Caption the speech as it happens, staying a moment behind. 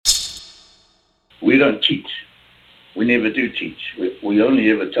we don't teach. We never do teach. We only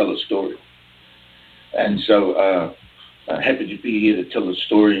ever tell a story. And so happy to be here to tell a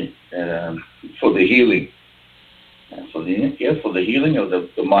story for the healing. For the healing of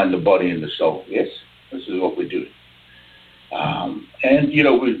the mind, the body, and the soul. Yes, this is what we do. And,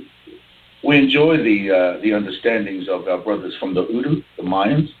 we enjoy the understandings of our brothers from the Uru, the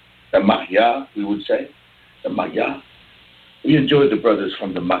Mayans, the Mahya, we would say, the Mahya. We enjoy the brothers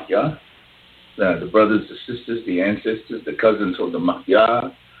from the Mahya, the brothers, the sisters, the ancestors, the cousins of the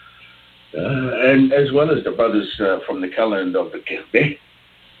Mahya, and as well as the brothers from the calendar of the Kemeh,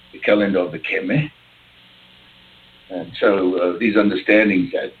 And so these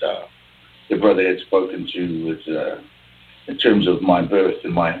understandings that the brother had spoken to was, in terms of my birth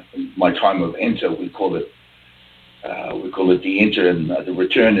and my time of enter, we call it the enter and the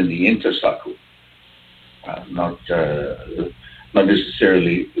return in the enter cycle, not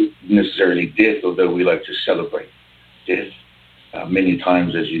necessarily death, although we like to celebrate death many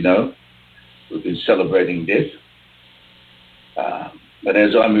times, as you know. We've been celebrating death. But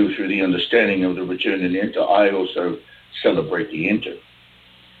as I move through the understanding of the return and enter, I also celebrate the enter.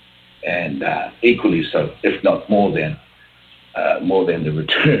 And equally so, if not more than the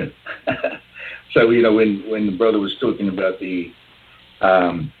return. So, when the brother was talking about the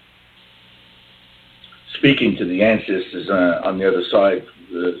speaking to the ancestors on the other side,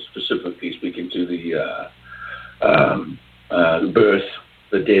 specifically speaking to the birth,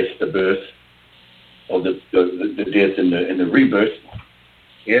 the death, the birth, or the death and the rebirth.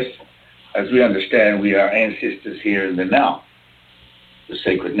 Yes, as we understand, we are ancestors here in the now, the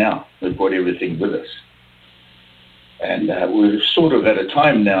sacred now. We brought everything with us. And we're sort of at a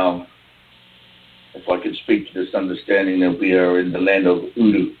time now, if I could speak to this understanding, that we are in the land of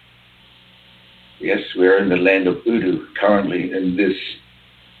Udu. Yes, we are in the land of Udu currently in this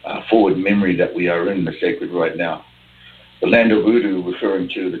forward memory that we are in the sacred right now. The land of Udu referring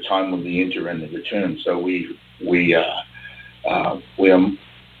to the time of the enter and the return. So we are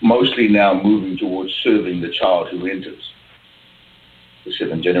mostly now moving towards serving the child who enters, the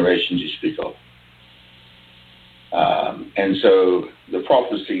 7 generations you speak of. And so the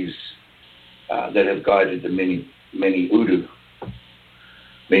prophecies that have guided the many Udu,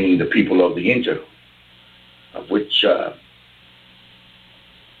 meaning the people of the enter, of which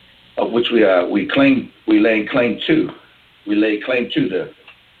we lay claim to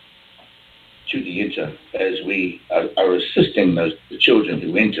the enter, as we are assisting the children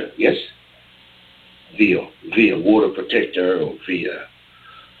who enter, yes, via water protector, or via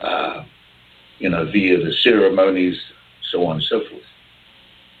the ceremonies, so on and so forth.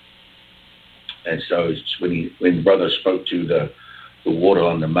 And so when brother spoke to the water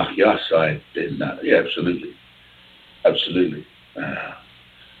on the Mahya side, then absolutely.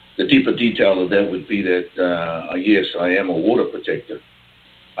 The deeper detail of that would be that, yes, I am a water protector.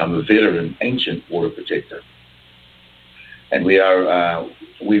 I'm a veteran, ancient water protector. And we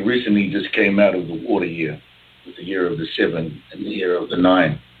recently just came out of the water year, with the year of the 7 and the year of the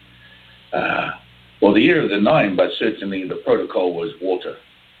 9. The year of the 9, but certainly the protocol was water.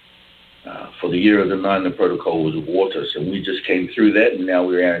 For the year of the 9, the protocol was water. So we just came through that, and now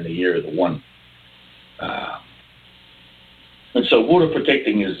we're in the year of the 1. And so water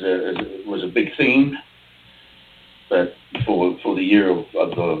protecting was a big theme, but for the year of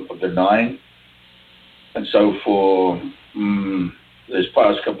the 9. And so for this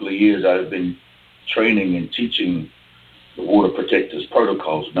past couple of years, I've been training and teaching the water protectors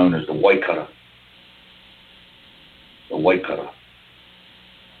protocols known as the Waikara. The Waikara.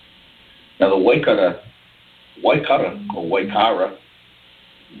 Now the Waikara or Waikara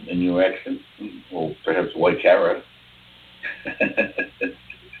in your accent, or perhaps Waikara.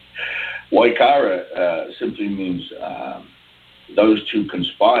 Waikara simply means those who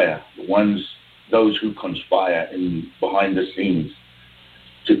conspire, those who conspire behind the scenes,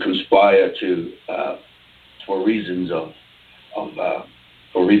 to conspire for reasons of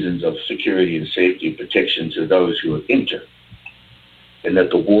security and safety and protection to those who enter. And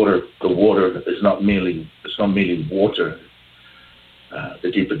that the water is not merely water.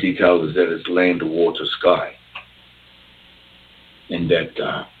 The deeper detail is that it's land, water, sky. And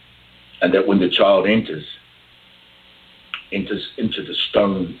that when the child enters into the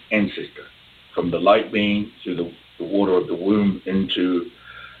stone ancestor, from the light being to the water of the womb into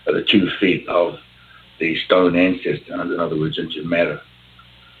the 2 feet of the stone ancestor, in other words, into matter.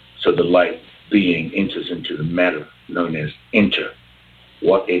 So the light being enters into the matter, known as enter.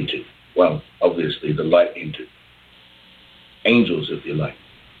 What entered? Well, obviously the light entered. Angels, if you like.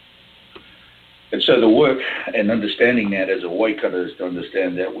 And so the work and understanding that as a Waikato is to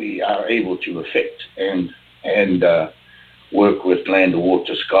understand that we are able to affect and work with land,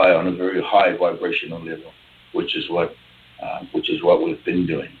 water, sky on a very high vibrational level, which is what we've been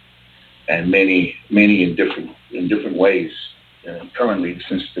doing, and many in different ways. Currently,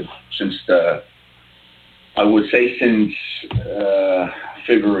 since I would say since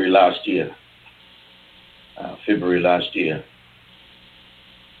February last year,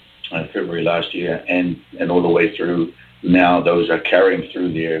 and all the way through now, those are carrying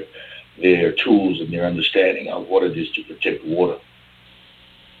through their tools and their understanding of what it is to protect water.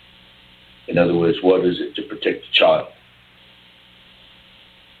 In other words, what is it to protect the child?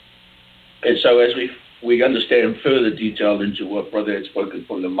 And so as we understand further detail into what Brother had spoken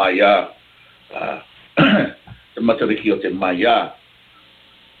from the Maya, the Matariki o te Maya,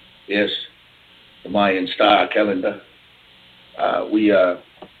 yes, the Mayan star calendar, we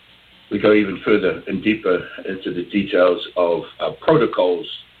go even further and deeper into the details of protocols,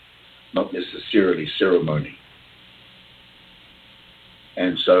 not necessarily ceremony.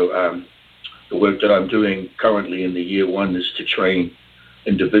 And so the work that I'm doing currently in the year one is to train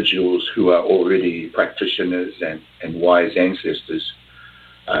individuals who are already practitioners and wise ancestors,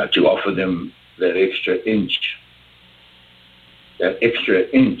 to offer them that extra inch,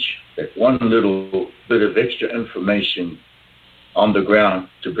 that one little bit of extra information on the ground,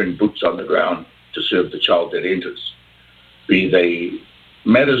 to bring boots on the ground to serve the child that enters.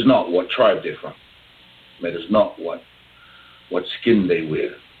 Matters not what tribe they're from, matters not what skin they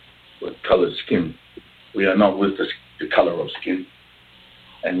wear, what colored skin. We are not with the color of skin,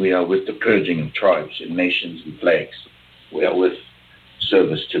 and we are with the purging of tribes and nations and flags. We are with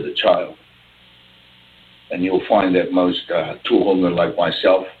service to the child. And you'll find that most tuhonga like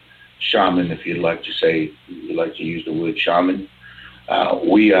myself, shaman, if you'd like to use the word shaman,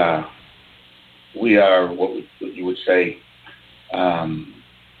 we are what you would say,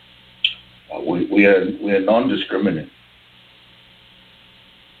 we are non-discriminate.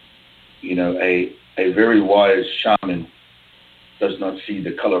 You know, a very wise shaman does not see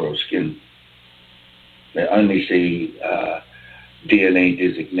the color of skin. They only see DNA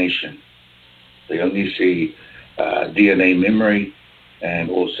designation. They only see DNA memory and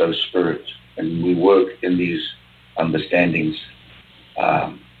also spirit. And we work in these understandings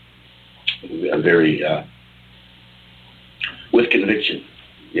very with conviction,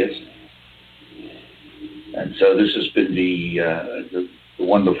 yes. And so this has been the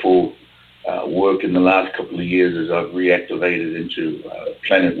wonderful work in the last couple of years as I've reactivated into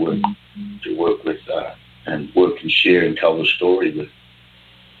planet work, to work with and work and share and tell the story with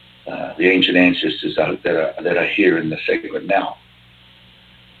the ancient ancestors that are here in the sacred now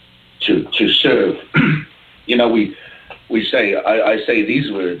to serve. You know, we say, I say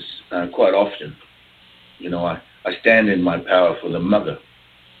these words quite often. You know, I stand in my power for the mother,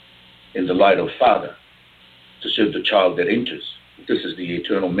 in the light of Father, to serve the child that enters. This is the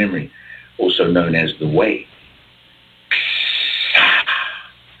eternal memory, also known as the way.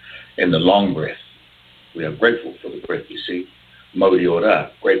 And the long breath. We are grateful for the breath, you see. Modi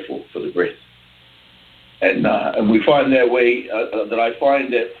ora, grateful for the breath. And we find that way, that I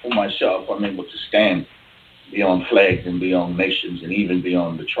find that for myself, I'm able to stand beyond flags and beyond nations and even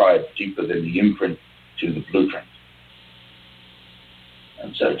beyond the tribe, deeper than the imprint to the blueprint.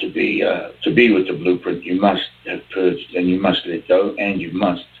 And so to be with the blueprint, you must have purged and you must let go and you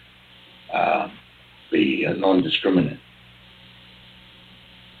must be non-discriminate.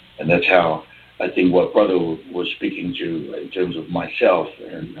 And that's how I think what Brother was speaking to in terms of myself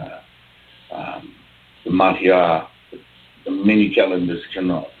and the Mahia, the many calendars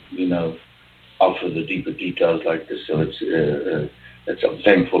cannot, you know, offer the deeper details like this. So it's I'm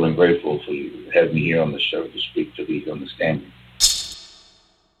thankful and grateful for you to have me here on the show to speak to these understandings.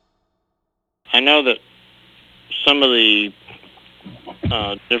 I know that some of the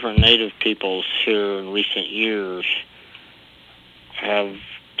different native peoples here in recent years have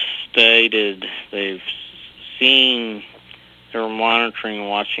stated they've seen, they're monitoring and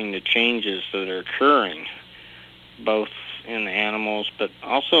watching the changes that are occurring, both in the animals, but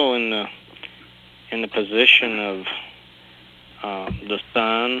also in the position of the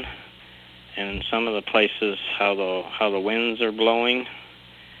sun, and in some of the places how the winds are blowing.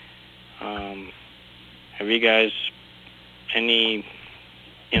 Have you guys any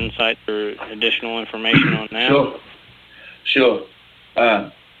insight or additional information on that? Sure.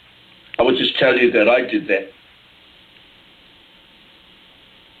 I would just tell you that I did that.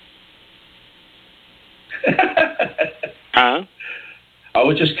 Huh? I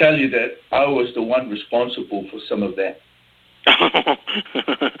would just tell you that I was the one responsible for some of that.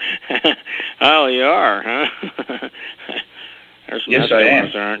 Oh, you are, huh? There's some Yes, I am.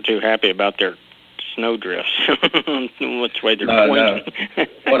 Eskimos that aren't too happy about their snowdrifts. Which way they're No.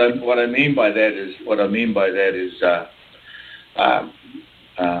 pointing. What I mean by that is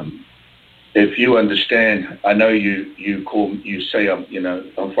if you understand, I know you say I'm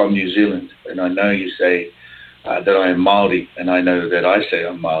from New Zealand, and I know you say that I am Maori, and I know that I say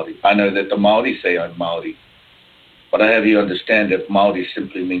I'm Maori. I know that the Maori say I'm Maori, but I have you understand that Maori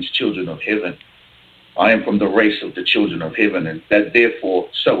simply means children of heaven. I am from the race of the children of heaven, and that therefore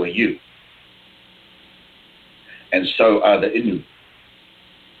so are you, and so are the Innu,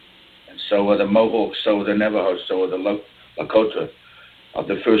 and so are the Mohawks, so are the Navajo, so are the Lakota, of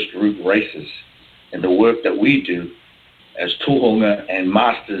the first root races. And the work that we do as Tuhonga and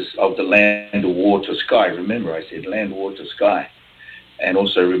masters of the land, water, sky. Remember, I said land, water, sky. And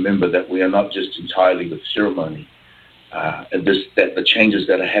also remember that we are not just entirely with ceremony. And that the changes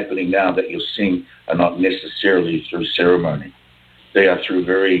that are happening now that you're seeing are not necessarily through ceremony. They are through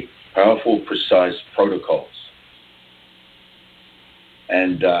very powerful, precise protocols.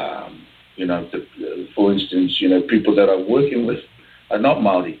 And, for instance, people that I'm working with are not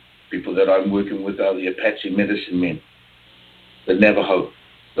Maori. People that I'm working with are the Apache medicine men, the Navajo,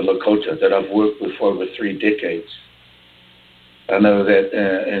 the Lakota that I've worked with for over 3 decades. I know that,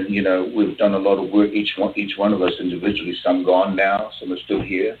 we've done a lot of work, each one of us individually, some gone now, some are still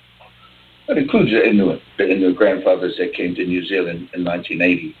here. That includes the Inuit grandfathers that came to New Zealand in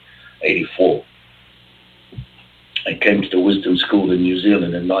 1980, 84. I came to the Wisdom School in New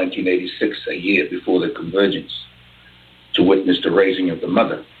Zealand in 1986, a year before the convergence, to witness the raising of the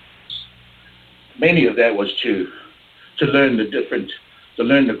mother. Many of that was to learn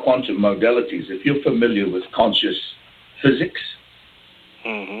the quantum modalities. If you're familiar with conscious physics,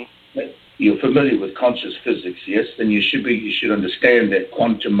 you're familiar with conscious physics, yes, then you should understand that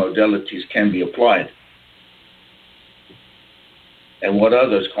quantum modalities can be applied. And what are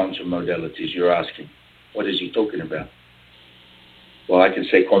those quantum modalities, you're asking? What is he talking about? Well, I can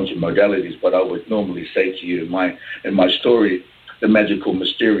say quantum modalities, but I would normally say to you in my story, the magical,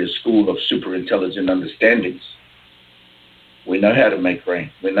 mysterious school of super intelligent understandings. We know how to make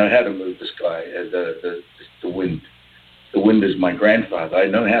rain. We know how to move the sky, the wind. The wind is my grandfather. I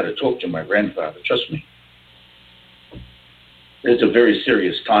know how to talk to my grandfather. Trust me. It's a very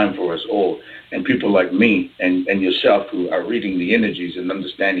serious time for us all. And people like me and yourself who are reading the energies and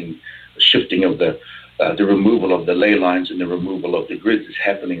understanding the shifting of the removal of the ley lines and the removal of the grids is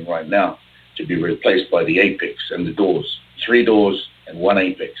happening right now to be replaced by the apex and the doors. 3 doors and 1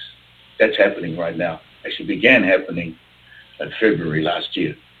 apex. That's happening right now. Actually began happening in February last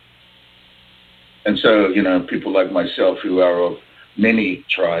year. And so, people like myself who are of many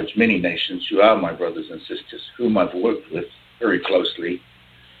tribes, many nations, who are my brothers and sisters, whom I've worked with very closely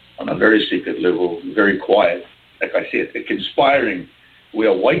on a very secret level, very quiet. Like I said, conspiring. We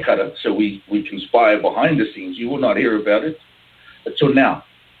are Waikato, so we conspire behind the scenes. You will not hear about it until now.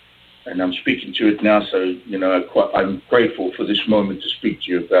 And I'm speaking to it now, so, I'm grateful for this moment to speak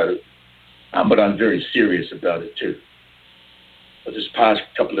to you about it. But I'm very serious about it too. For this past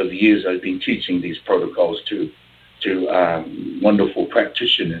couple of years, I've been teaching these protocols to wonderful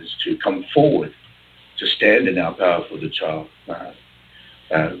practitioners to come forward, to stand in our power for the child,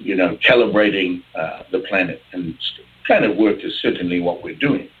 calibrating the planet. And planet work is certainly what we're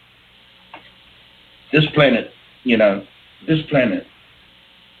doing. This planet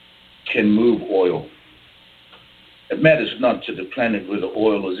can move oil. It matters not to the planet whether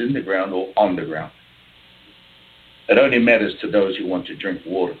oil is in the ground or on the ground. It only matters to those who want to drink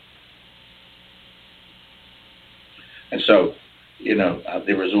water. And so,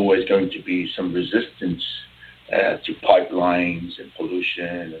 there is always going to be some resistance to pipelines and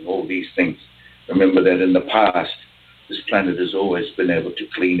pollution and all these things. Remember that in the past, this planet has always been able to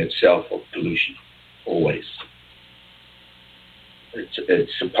clean itself of pollution, always.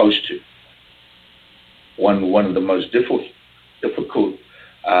 It's supposed to. One of the most difficult, if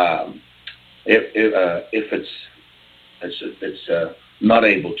it's not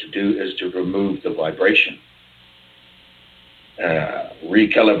able to do, is to remove the vibration,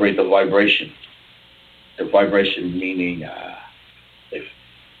 recalibrate the vibration. The vibration meaning, if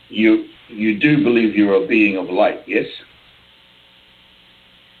you do believe you're a being of light, yes?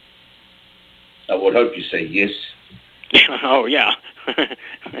 I would hope you say yes. Oh, yeah.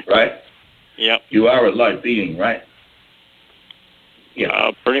 Right? Yep. You are a light being, right?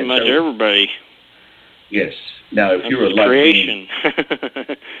 Yeah. Pretty much everybody. Yes. Now, if you're a light being,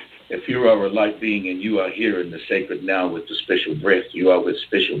 if you are a light being and you are here in the sacred now with the special breath, you are with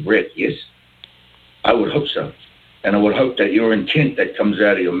special breath, yes? I would hope so. And I would hope that your intent that comes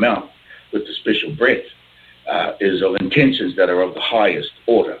out of your mouth with the special breath is of intentions that are of the highest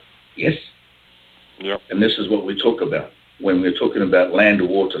order. Yes? Yep. And this is what we talk about when we're talking about land,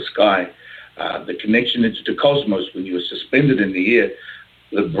 water, sky. The connection into the cosmos, when you are suspended in the air,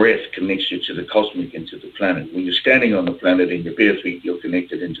 the breath connects you to the cosmic, into the planet. When you're standing on the planet in your bare feet, you're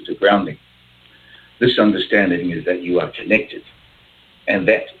connected into the grounding. This understanding is that you are connected and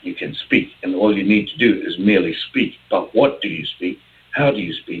that you can speak. And all you need to do is merely speak. But what do you speak? How do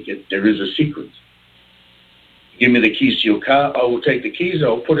you speak it? There is a sequence. Give me the keys to your car. I will take the keys. I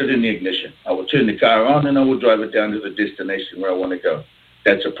will put it in the ignition. I will turn the car on and I will drive it down to the destination where I want to go.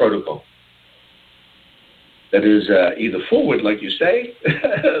 That's a protocol. That is either forward, like you say,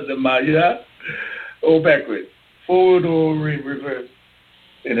 the Maya, or backward. Forward or reverse.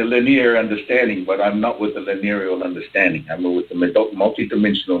 In a linear understanding, but I'm not with the linear understanding. I'm with the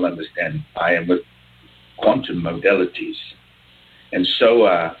multidimensional understanding. I am with quantum modalities. And so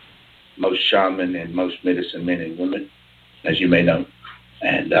are most shaman and most medicine men and women, as you may know.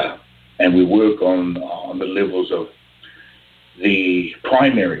 And we work on the levels of the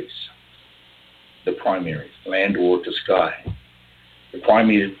primaries, land, water, sky. The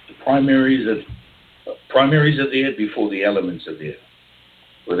primaries are there before the elements are there.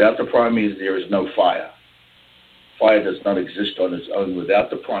 Without the primaries, there is no fire. Fire does not exist on its own without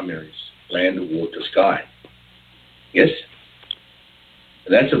the primaries, land, water, sky. Yes?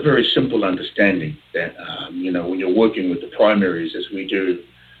 And that's a very simple understanding that, when you're working with the primaries, as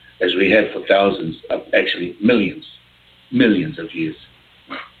we have for thousands, actually millions of years,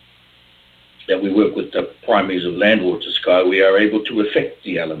 that we work with the primaries of land, water, sky, we are able to affect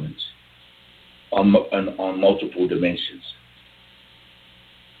the elements on multiple dimensions.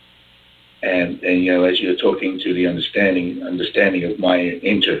 And as you're talking to the understanding of my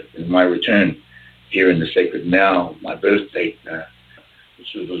enter and my return here in the sacred now, my birth date,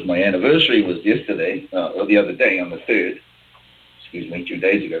 which was my anniversary, was yesterday, or the other day on the 3rd, 2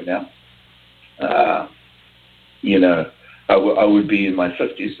 days ago now. I would be in my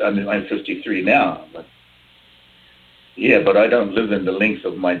 50s. I'm 53 now. But I don't live in the length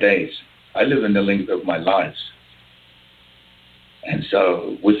of my days. I live in the length of my lives. And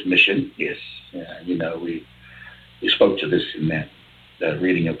so with mission, yes, we spoke to this in that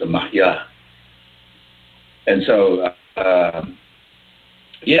reading of the Mahya. And so,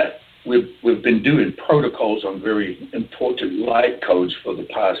 we've been doing protocols on very important light codes for the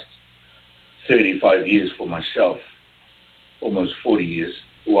past 35 years for myself, almost 40 years.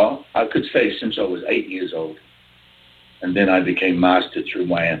 Well, I could say since I was 8 years old. And then I became master through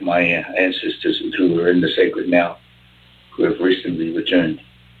my ancestors who were in the sacred now, who have recently returned.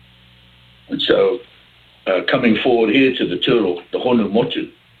 And so, coming forward here to the turtle, the Honu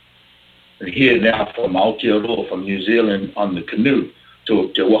Motu, and here now from Aotearoa, from New Zealand, on the canoe,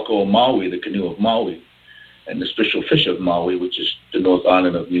 to Te Waka o Maui, the canoe of Maui, and the special fish of Maui, which is the North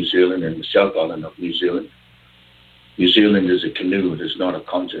Island of New Zealand and the South Island of New Zealand. New Zealand is a canoe, it is not a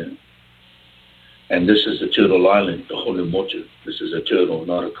continent. And this is the turtle island, the Honu Motu. This is a turtle,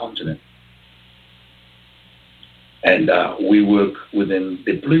 not a continent. And we work within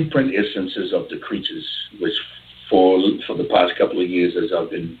the blueprint essences of the creatures, which for the past couple of years,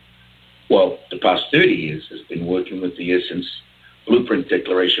 the past 30 years, has been working with the essence blueprint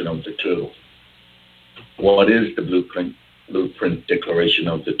declaration of the turtle. What is the blueprint declaration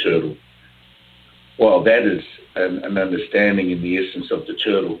of the turtle? Well, that is an understanding in the essence of the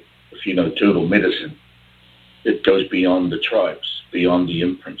turtle. If you know turtle medicine, it goes beyond the tribes, beyond the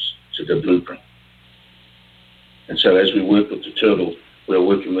imprints, to the blueprint. And so as we work with the turtle, we're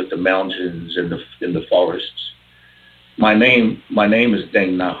working with the mountains and the forests. My name is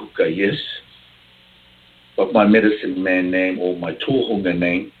Deng Nahuka, yes. But my medicine man name, or my tohunga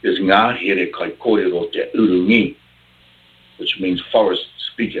name, is Ngāhere Kai Kōrero Te Urungi, which means forest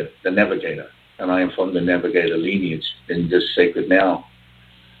speaker, the navigator. And I am from the navigator lineage in this sacred now,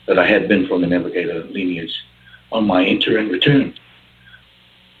 that I had been from the navigator lineage on my enter and return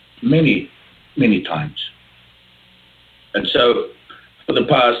many, many times. And so for the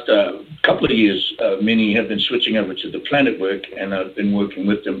past couple of years, many have been switching over to the planet work, and I've been working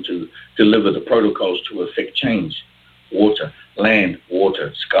with them to deliver the protocols to effect change. Water, land,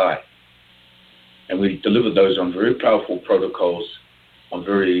 water, sky. And we deliver those on very powerful protocols, on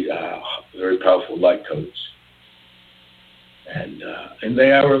very powerful light codes. And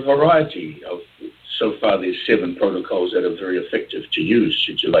they are a variety of, so far there's 7 protocols that are very effective to use,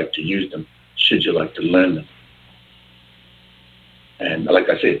 should you like to use them, should you like to learn them. And like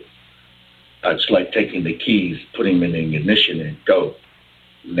I said, it's like taking the keys, putting them in the ignition and go.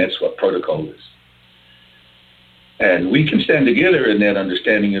 And that's what protocol is. And we can stand together in that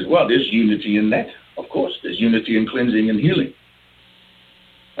understanding as well. There's unity in that, of course. There's unity in cleansing and healing.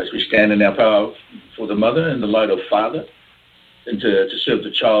 As we stand in our power for the mother and the light of Father, and to serve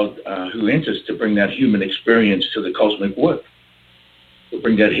the child who enters, to bring that human experience to the cosmic work. We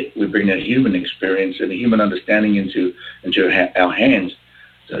bring that human experience and the human understanding into our hands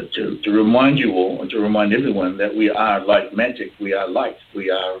to remind you all and to remind everyone that we are light magic. We are light. We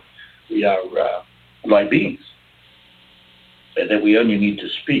are light beings. And that we only need to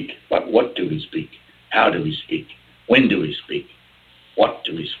speak. But what do we speak? How do we speak? When do we speak? What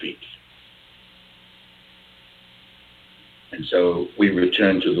do we speak? And so we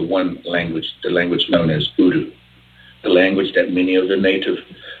return to the one language, the language known as Uru, the language that many of the Native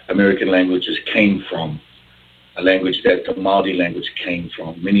American languages came from, a language that the Māori language came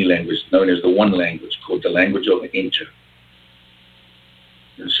from, many languages known as the one language called the language of Inter.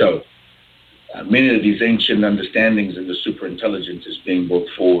 And so many of these ancient understandings of the superintelligence is being brought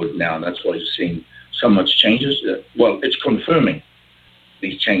forward now, and that's why you're seeing so much changes. Well, it's confirming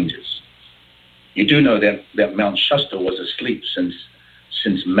these changes. You do know that Mount Shasta was asleep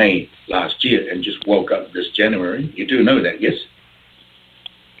since May last year and just woke up this January. You do know that, yes?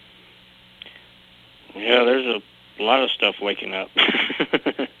 Yeah, there's a lot of stuff waking up.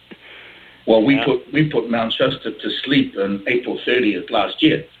 Well, we put Mount Shasta to sleep on April 30th last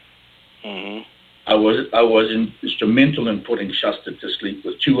year. Mm-hmm. I was instrumental in putting Shasta to sleep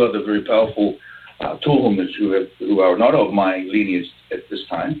with two other very powerful tohumas who are not of my lineage at this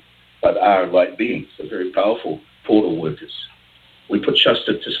time, but are light beings, are very powerful portal workers. We put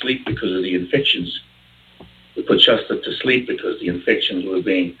Shasta to sleep because of the infections. We put Shasta to sleep because the infections were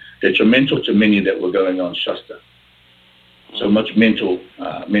being detrimental to many that were going on Shasta. So much mental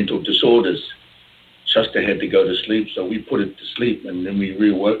disorders. Shasta had to go to sleep, so we put it to sleep, and then we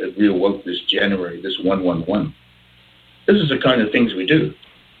reawoke this January, this 111. This is the kind of things we do.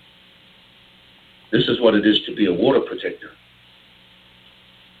 This is what it is to be a water protector.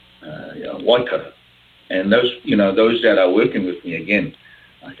 Waikato. And those that are working with me, again,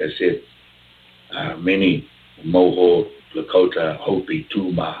 like I said, many, Moho, Lakota, Hopi,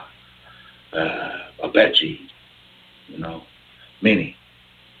 Tuma, Apache, many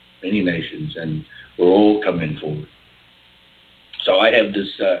nations, and we're all coming forward. So I have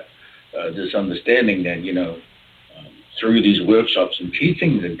this understanding that, through these workshops and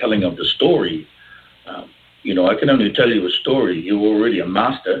teachings and telling of the story, I can only tell you a story. You're already a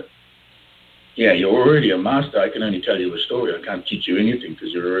master. Yeah, you're already a master. I can only tell you a story. I can't teach you anything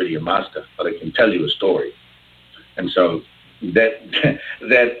because you're already a master, but I can tell you a story. And so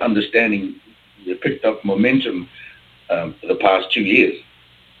that understanding picked up momentum for the past 2 years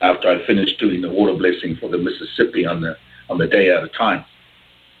after I finished doing the water blessing for the Mississippi on the day at a time.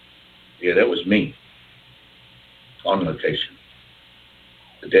 Yeah, that was me on location.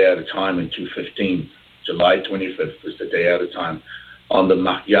 The day at a time in 2015, July 25th was the day at a time on the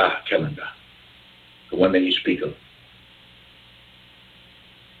Mahya calendar, the one that you speak of.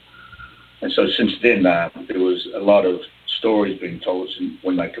 And so since then, there was a lot of stories being told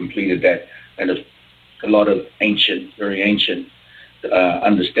when I completed that, and a lot of ancient, very ancient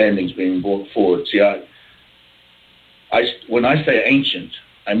understandings being brought forward. See, when I say ancient,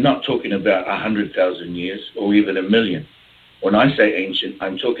 I'm not talking about 100,000 years or even 1 million. When I say ancient,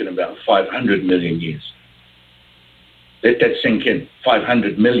 I'm talking about 500 million years. Let that sink in.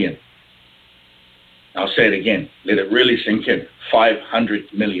 500 million. I'll say it again. Let it really sink in.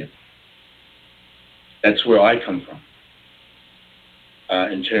 500 million. That's where I come from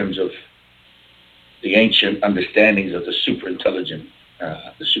in terms of the ancient understandings of the superintelligent.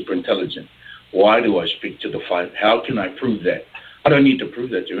 Why do I speak to the five? How can I prove that? I don't need to prove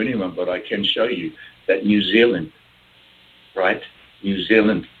that to anyone, but I can show you that New Zealand, right? New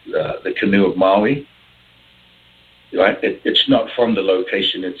Zealand, the canoe of Maui, right? It's not from the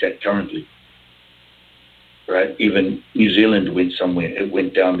location it's at currently, right? Even New Zealand went somewhere. It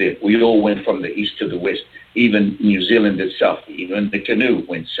went down there. We all went from the east to the west. Even New Zealand itself, even the canoe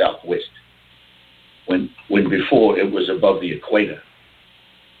went southwest. When before it was above the equator.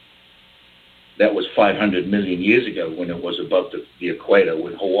 That was 500 million years ago when it was above the equator,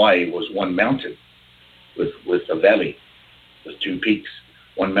 when Hawaii was one mountain with a valley with two peaks,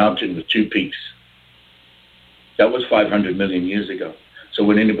 one mountain with two peaks. That was 500 million years ago. So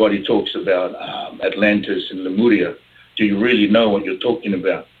when anybody talks about Atlantis and Lemuria, do you really know what you're talking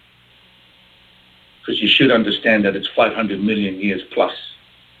about? Because you should understand that it's 500 million years plus.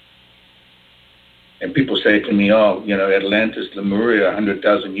 And people say to me, Atlantis, Lemuria,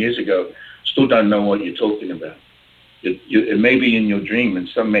 100,000 years ago, still don't know what you're talking about. It may be in your dream, and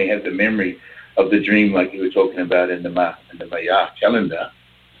some may have the memory of the dream, like you were talking about in the Maya calendar,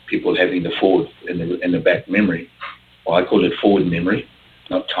 people having the forward in the back memory. Well, I call it forward memory,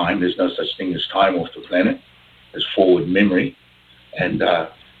 not time. There's no such thing as time off the planet. There's forward memory, and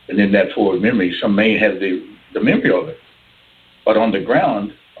in that forward memory, some may have the memory of it, but on the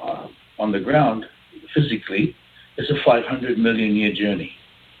ground, physically, it's a 500 million year journey.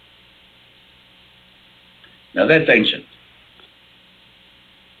 Now that's ancient.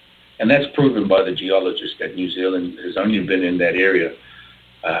 And that's proven by the geologists that New Zealand has only been in that area,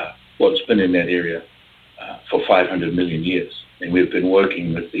 it's been in that area for 500 million years. And we've been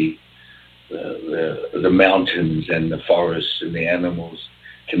working with the mountains and the forests and the animals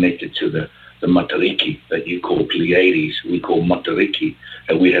connected to the Matariki that you call Pleiades, we call Matariki,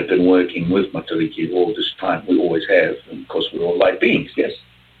 and we have been working with Matariki all this time. We always have, and of course we're all light beings, yes.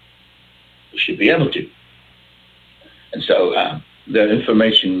 We should be able to. And so the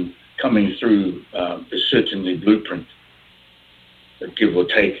information coming through is certainly blueprint, give or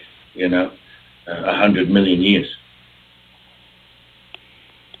take, 100 million years.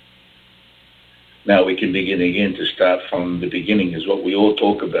 Now we can begin again to start from the beginning is what we all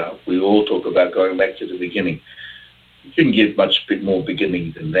talk about. We all talk about going back to the beginning. You couldn't get much more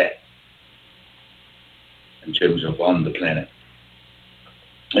beginning than that in terms of on the planet.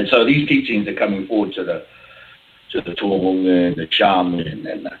 And so these teachings are coming forward to the Tōhunga and the shaman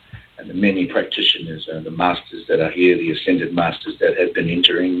and the many practitioners, the masters that are here, the ascended masters that have been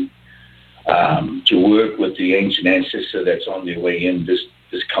entering to work with the ancient ancestor that's on their way in this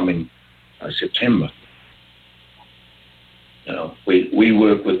coming September. We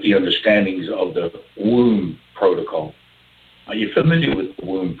work with the understandings of the womb protocol. Are you familiar with the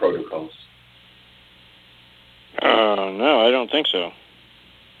womb protocols? No, I don't think so.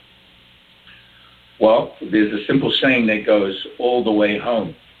 Well, there's a simple saying that goes all the way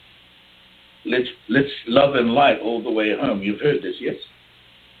home. Let's love and light all the way home. You've heard this, yes?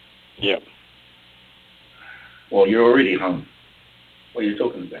 Yep. Well, you're already home. What are you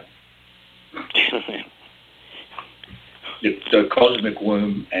talking about? The cosmic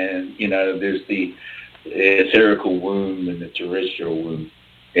womb, and there's the etherical womb and the terrestrial womb.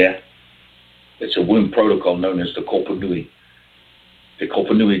 Yeah, it's a womb protocol known as the Kopanui. The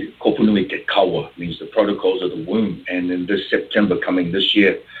Kopanui Te Kawa means the protocols of the womb. And in this September coming this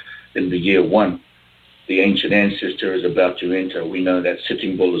year, in the year 1, the ancient ancestor is about to enter. We know that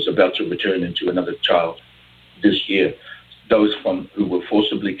Sitting Bull is about to return into another child this year. Those who were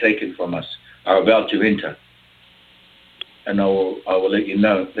forcibly taken from us are about to enter. And I will let you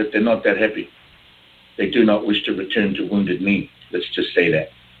know that they're not that happy. They do not wish to return to wounded knee. Let's just say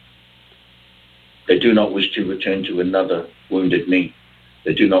that. They do not wish to return to another wounded knee.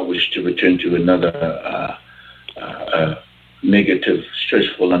 They do not wish to return to another negative,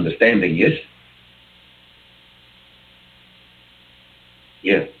 stressful understanding, yes?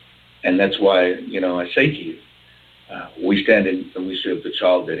 Yeah. And that's why, I say to you, we stand in and we serve the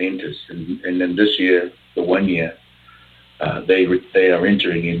child that enters. And then this year, the 1 year, they are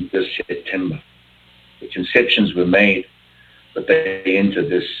entering in this September. The conceptions were made, but they enter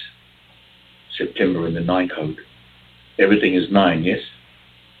this September in the 9 code. Everything is 9, yes?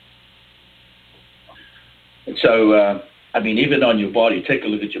 And so, even on your body, take a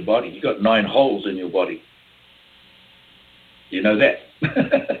look at your body. You've got 9 holes in your body. You know that?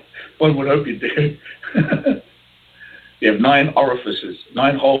 One would hope you do. You have 9 orifices,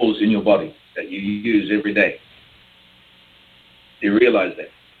 9 holes in your body that you use every day. Do you realize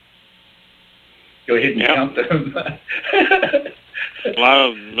that? Go ahead and count them.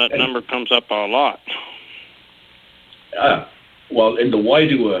 That number comes up a lot. Well, in the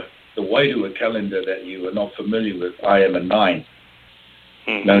Wairua calendar that you are not familiar with, I am a 9,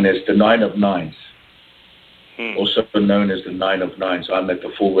 known as the 9 of 9s, also known as the 9 of 9s. I'm at the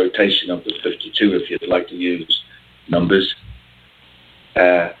full rotation of the 52, if you'd like to use numbers.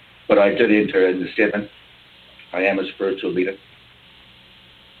 But I did enter in the 7. I am a spiritual leader.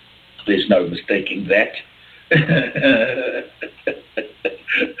 There's no mistaking that.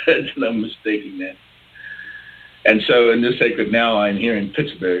 There's no mistaking that. And so in this sacred now, I'm here in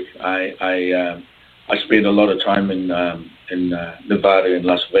Pittsburgh. I spend a lot of time in Nevada and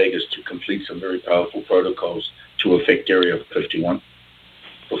Las Vegas to complete some very powerful protocols to affect Area 51.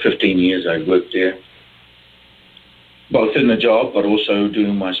 For 15 years, I worked there, both in the job, but also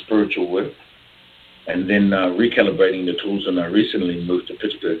doing my spiritual work, and then recalibrating the tools. And I recently moved to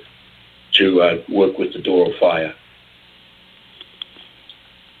Pittsburgh to work with the Door of Fire.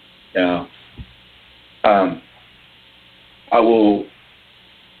 Now, I will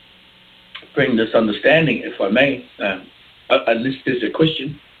bring this understanding, if I may, unless there's a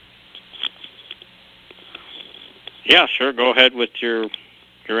question. Yeah, sure. Go ahead with your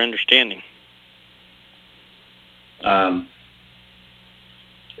understanding. That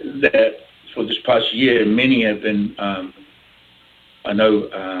for this past year, many have been. I know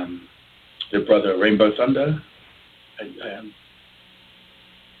the brother Rainbow Thunder.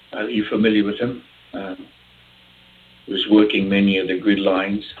 Are you familiar with him? Was working many of the grid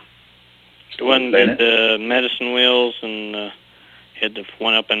lines. The one did the medicine wheels and had the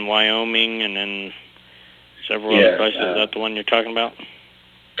one up in Wyoming and then several other places. Is that the one you're talking about?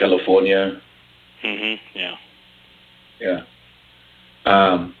 California. Yeah. Yeah.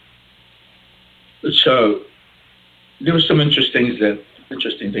 So there were some interesting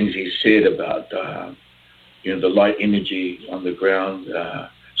things he said about the light energy on the ground,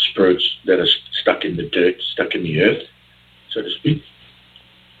 spirits that are stuck in the dirt, stuck in the earth, so to speak.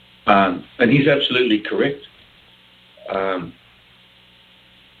 And he's absolutely correct.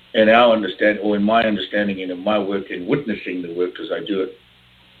 In our understanding, or in my understanding, and in my work, in witnessing the work, because I've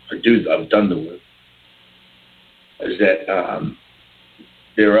done the work, is that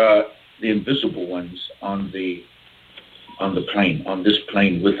there are the invisible ones on the plane, on this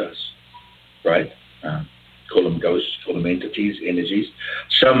plane with us, right? Call them ghosts, call them entities, energies.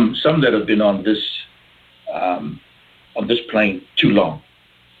 Some that have been on this plane too long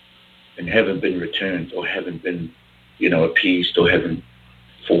and haven't been returned or haven't been, appeased or haven't,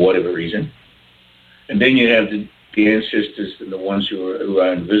 for whatever reason. And then you have the ancestors and the ones who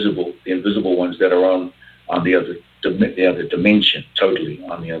are invisible, the invisible ones that are on the other dimension, totally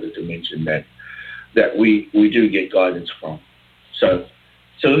on the other dimension that we do get guidance from. So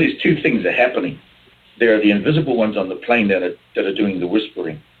these two things are happening. There are the invisible ones on the plane that are doing the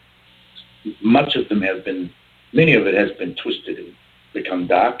whispering. Many of it has been twisted and become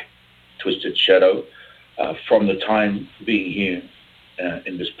dark, twisted shadow from the time being here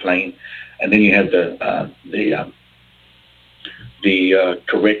in this plane. And then you have the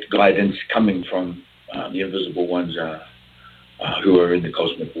correct guidance coming from the invisible ones who are in the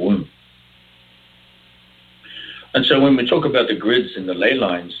cosmic womb. And so when we talk about the grids and the ley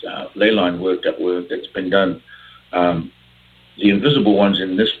line work that's been done, the invisible ones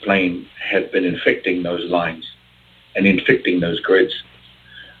in this plane have been infecting those lines and infecting those grids.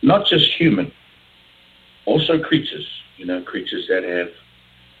 Not just human, also creatures, creatures that have,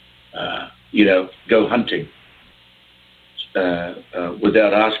 go hunting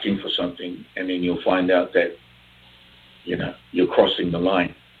without asking for something, and then you'll find out that, you're crossing the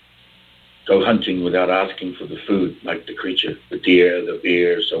line. Go hunting without asking for the food, like the creature, the deer, the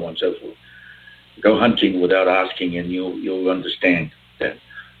bear, so on and so forth. Go hunting without asking, and you'll understand that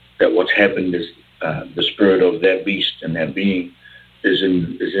what's happened is the spirit of that beast and that being is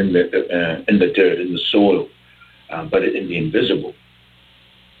in the dirt, in the soil, but in the invisible.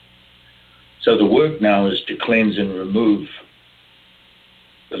 So the work now is to cleanse and remove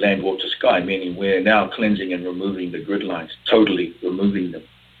the land, water, sky, meaning we're now cleansing and removing the grid lines, totally removing them.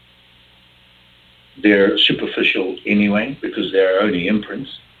 They're superficial anyway, because they're only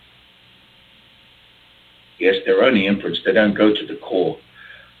imprints. Yes, they're only imprints. They don't go to the core.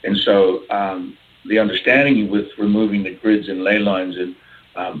 And so the understanding with removing the grids and ley lines and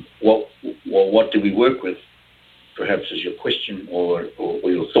what do we work with, perhaps is your question or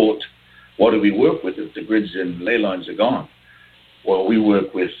your thought. What do we work with if the grids and ley lines are gone? Well, we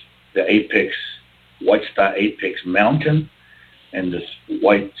work with the apex, White Star Apex Mountain and the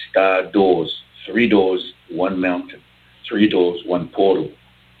White Star Doors. 3 doors, 1 mountain. 3 doors, 1 portal.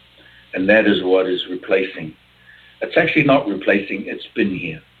 And that is what is replacing. It's actually not replacing, it's been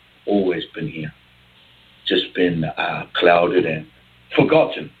here, always been here. Just been clouded and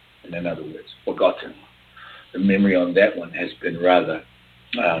forgotten, in other words, forgotten. The memory on that one has been rather,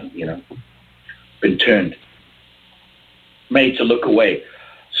 been turned, made to look away,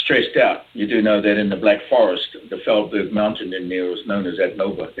 stressed out. You do know that in the Black Forest, the Feldberg Mountain in there is known as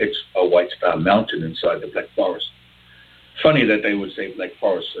Nova. It's a White Star Mountain inside the Black Forest. Funny that they would say Black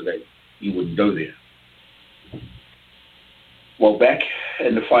Forest so that you wouldn't go there. Well, back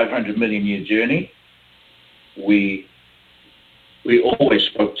in the 500 million year journey, we always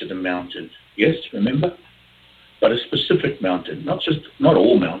spoke to the mountain. Yes, remember? But a specific mountain, not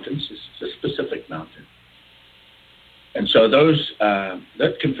all mountains, it's a specific mountain. And so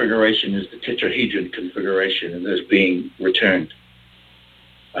that configuration is the tetrahedron configuration, and is being returned.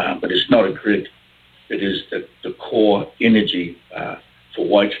 But it's not a grid. It is the core energy for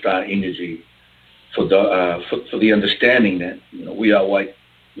White Star energy, for the understanding that we are white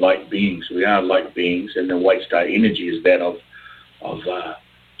light beings. We are light beings, and the White Star energy is that of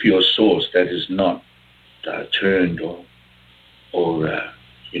pure source that is not turned or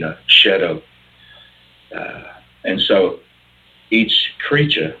shadow. And so each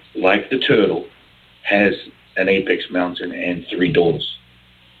creature, like the turtle, has an apex mountain and 3 doors.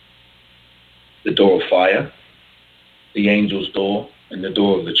 The door of fire, the angel's door, and the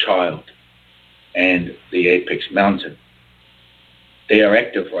door of the child, and the apex mountain. They are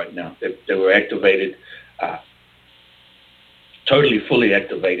active right now. They were activated, totally fully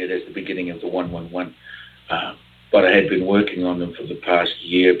activated at the beginning of the 111. But I had been working on them for the past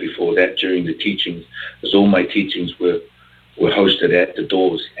year before that during the teachings, because all my teachings were hosted at the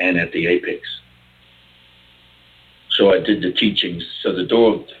doors and at the apex. So I did the teachings. So the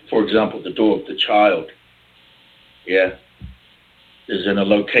door, for example, the door of the child, is in a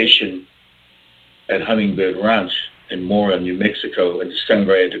location at Hummingbird Ranch in Mora, New Mexico, in the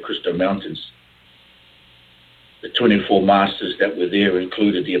Sangre de Cristo Mountains. The 24 masters that were there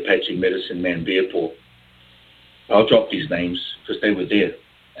included the Apache medicine man Bearpaw. I'll drop these names because they were there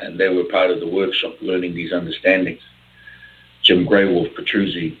and they were part of the workshop learning these understandings. Jim Grey Wolf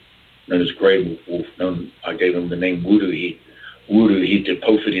Petruzzi, known as Grey Wolf, I gave him the name Wuruhi Te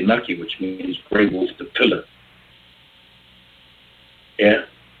Pofirinaki, which means Grey Wolf the Pillar. Yeah.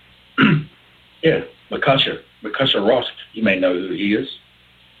 Yeah, Makasha Rosk, you may know who he is.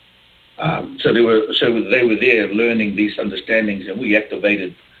 So they were there learning these understandings, and we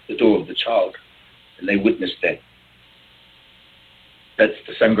activated the door of the child, and they witnessed that. That's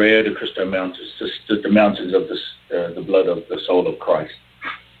the Sangre de Cristo Mountains, the mountains of the blood of the soul of Christ.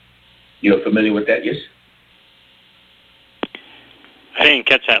 You're familiar with that, yes? I didn't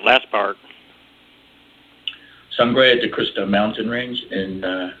catch that last part. Sangre de Cristo mountain range in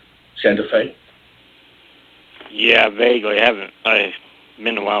Santa Fe. Yeah, vaguely. I've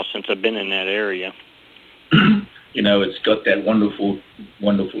been a while since I've been in that area. You know, it's got that wonderful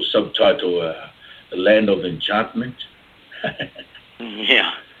subtitle, The Land of Enchantment.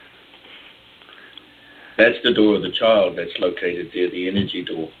 Yeah. That's the door of the child that's located there, the energy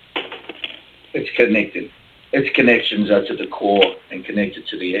door. It's connected. Its connections are to the core and connected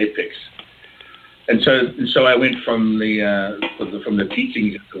to the apex. And so I went from the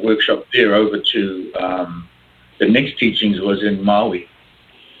teachings at the workshop there over to the next teachings was in Maui,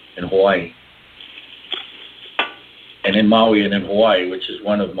 in Hawaii. And in Maui and in Hawaii, which is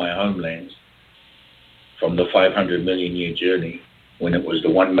one of my homelands, from the 500 million year journey, when it was the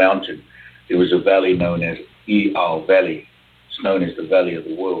one mountain, there was a valley known as I'au Valley. It's known as the Valley of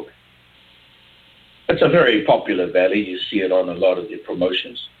the World. It's a very popular valley. You see it on a lot of the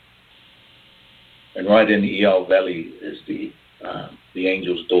promotions. And right in the I'au Valley is the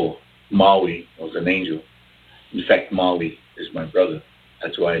angel's door. Maui was an angel. In fact, Maui is my brother.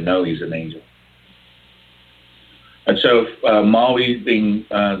 That's why I know he's an angel. And so Maui being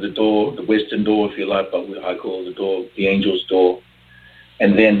the door, the western door, if you like, but I call the door the angel's door.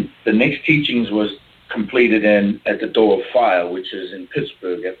 And then the next teachings was completed at the door of fire, which is in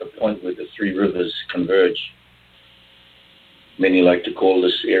Pittsburgh, at the point where the 3 rivers converge. Many like to call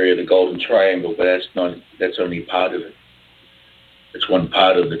this area the Golden Triangle, but that's only part of it. It's one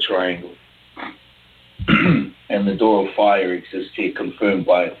part of the triangle. And the door of fire exists here, confirmed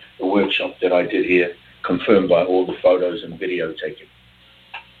by the workshop that I did here, confirmed by all the photos and video taken,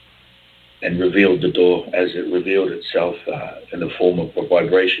 and revealed the door as it revealed itself in the form of a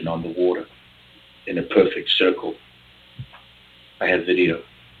vibration on the water in a perfect circle. I have video.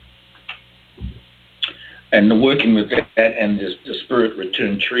 And working with that and the spirit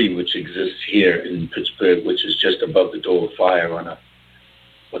return tree, which exists here in Pittsburgh, which is just above the door of fire on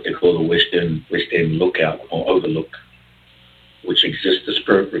what they call the West End lookout or overlook, which exists, the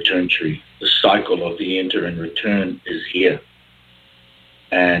spirit return tree. The cycle of the enter and return is here.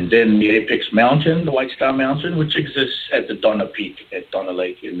 And then the Apex Mountain, the White Star Mountain, which exists at the Donna Peak at Donna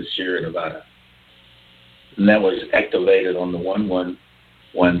Lake in the Sierra Nevada. And that was activated on the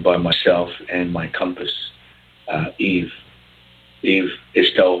 111 by myself and my compass, Eve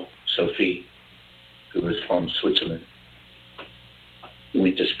Estelle Sophie, who was from Switzerland.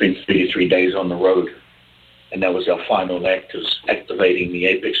 We just spent 33 days on the road, and that was our final act, of activating the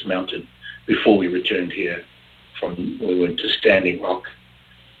Apex Mountain before we returned here. We went to Standing Rock,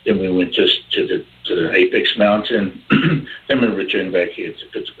 then we went just to the Apex Mountain, then we returned back here to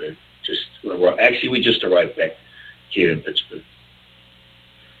Pittsburgh. Actually, we just arrived back here in Pittsburgh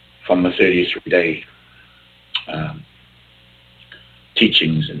from a 33-day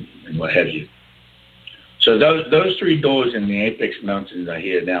teachings and what have you. So those 3 doors in the Apex Mountains are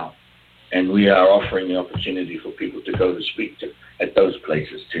here now, and we are offering the opportunity for people to go to speak at those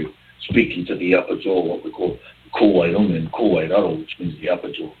places, to speak into the upper jaw, what we call Kuwailunga and Kuwairaro, which means the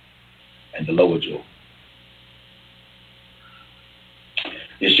upper jaw and the lower jaw.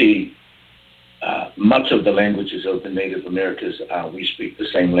 You see, Much of the languages of the Native Americans, we speak the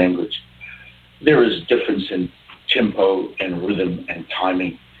same language. There is difference in tempo and rhythm and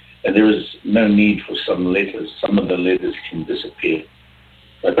timing, and there is no need for some letters. Some of the letters can disappear.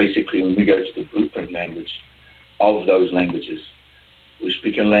 But basically, when we go to the blueprint language of those languages, we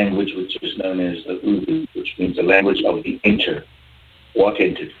speak a language which is known as the Uru, which means the language of the enter. What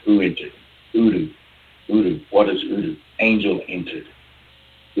entered? Who entered? Uru. Uru. What is Uru? Angel entered.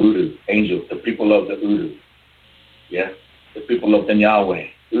 Uru. Angel. The people of the Uru. Yeah? The people of the Yahweh.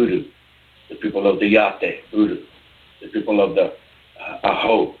 Uru. The people of the Yate. Uru. The people of the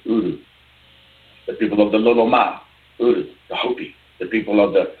Aho. Uru. The people of the Loloma. Uru. The Hopi. The people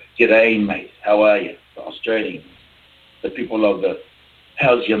of the G'day, mate. How are you? The Australians. The people of the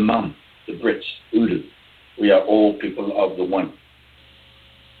How's your mum? The Brits. Uru. We are all people of the one.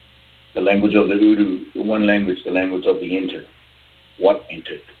 The language of the Uru, the one language, the language of the enter. What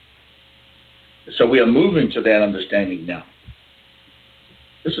entered? So we are moving to that understanding now.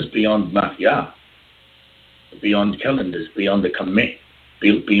 This is beyond Mahya, beyond calendars, beyond the Kemet,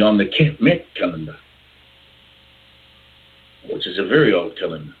 beyond the Kemet calendar, which is a very old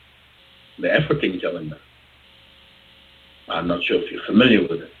calendar, the African calendar. I'm not sure if you're familiar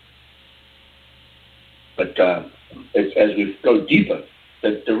with it. But as we go deeper,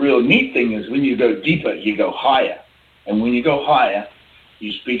 the real neat thing is when you go deeper, you go higher. And when you go higher,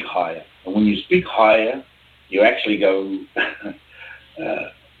 you speak higher. And when you speak higher, you actually go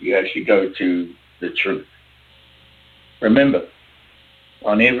to the truth. Remember,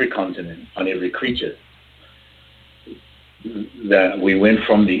 on every continent, on every creature, that we went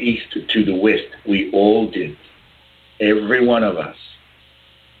from the east to the west. We all did. Every one of us,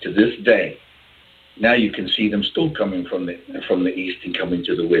 to this day. Now you can see them still coming from the east and coming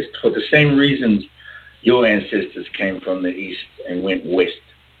to the west. For the same reasons your ancestors came from the east and went west.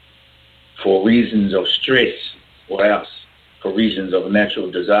 For reasons of stress, what else? For reasons of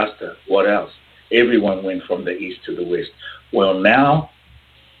natural disaster, what else? Everyone went from the east to the west. Well, now,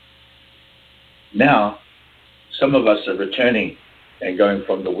 some of us are returning and going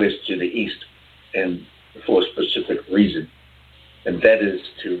from the west to the east, and for a specific reason. And that is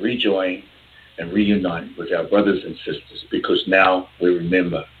to rejoin and reunite with our brothers and sisters, because now we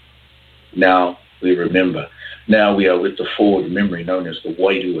remember. Now we remember. Now we are with the forward memory known as the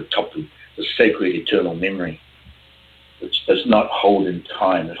Waidu Atapu, the sacred eternal memory, which does not hold in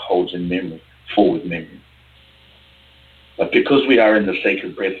time, it holds in memory, forward memory. But because we are in the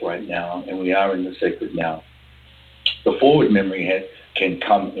sacred breath right now, and we are in the sacred now, the forward memory can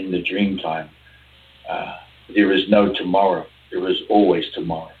come in the dream time. There is no tomorrow. There is always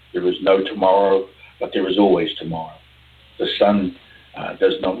tomorrow. There is no tomorrow, but there is always tomorrow. The sun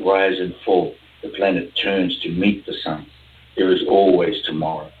does not rise and fall. The planet turns to meet the sun. There is always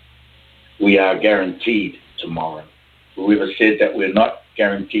tomorrow. We are guaranteed tomorrow. Whoever said that we're not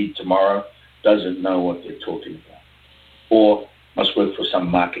guaranteed tomorrow doesn't know what they're talking about, or must work for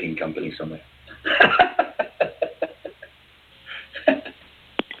some marketing company somewhere.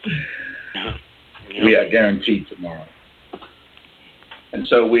 We are guaranteed tomorrow. And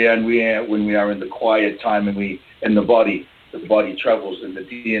so when we are in the quiet time and the body travels and the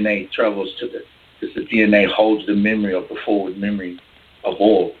DNA travels because the DNA holds the memory of the forward memory of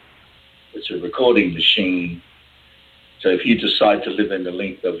all. It's a recording machine. So if you decide to live in the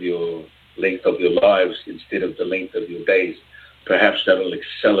length of your lives instead of the length of your days, perhaps that'll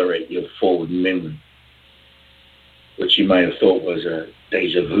accelerate your forward memory, which you may have thought was a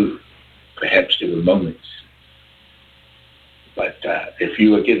deja vu. Perhaps there were moments. But if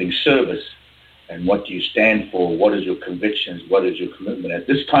you are giving service, and what do you stand for? What is your convictions? What is your commitment? At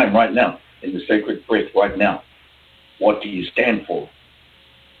this time right now, in the sacred breath right now, what do you stand for?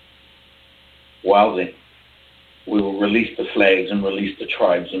 Well then, we will release the flags and release the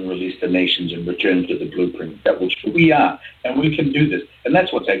tribes and release the nations and return to the blueprint, that which we are. And we can do this. And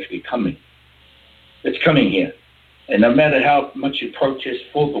that's what's actually coming. It's coming here. And no matter how much you protest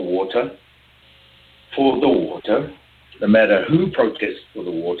for the water, no matter who protests for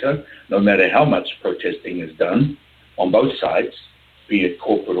the water, no matter how much protesting is done on both sides, be it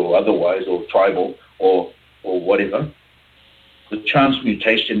corporate or otherwise, or tribal or whatever, the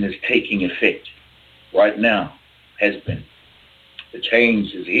transmutation is taking effect right now, has been. The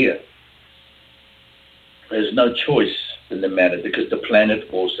change is here. There's no choice in the matter because the planet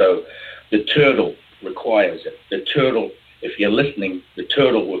also, the turtle requires it. The turtle, if you're listening, the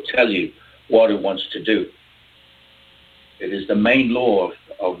turtle will tell you what it wants to do. It is the main law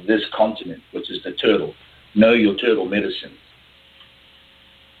of this continent, which is the turtle. Know your turtle medicine.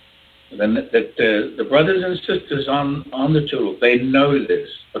 And then the brothers and sisters on the turtle, they know this,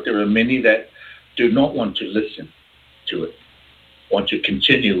 but there are many that do not want to listen to it, want to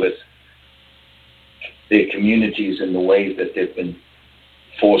continue with their communities in the ways that they've been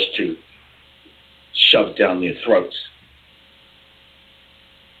forced to shove down their throats.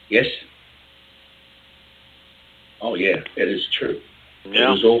 Yes? Oh yeah, it is true.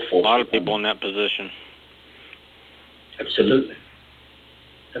 Yeah, it is all a lot of people in that position. Absolutely.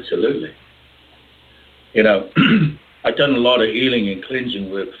 Absolutely. You know, I've done a lot of healing and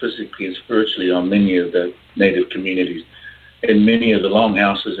cleansing work physically and spiritually on many of the Native communities, in many of the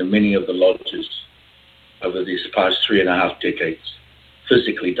longhouses and many of the lodges over these past 3.5 decades.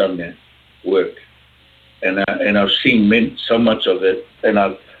 Physically done that work, and I've seen so much of it, and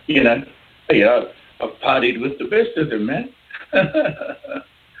I've partied with the best of them, man.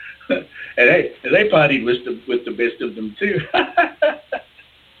 And they partied with the best of them too.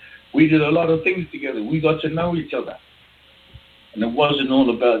 We did a lot of things together. We got to know each other. And it wasn't all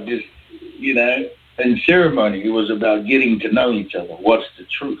about just, in ceremony. It was about getting to know each other. What's the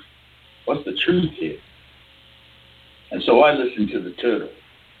truth? What's the truth here? And so I listened to the turtle.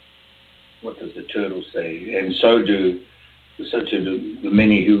 What does the turtle say? And so do the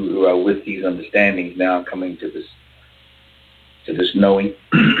many who are with these understandings now, coming to this knowing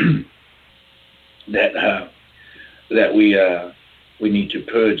that we need to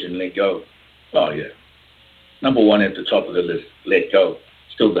purge and let go. Oh yeah. Number one at the top of the list, let go.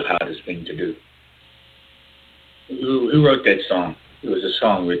 Still the hardest thing to do. Who wrote that song? It was a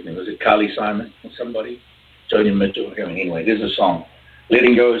song written. Was it Carly Simon or somebody? Joni Mitchell. Anyway, there's a song.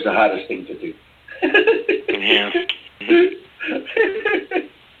 Letting go is the hardest thing to do. Yeah.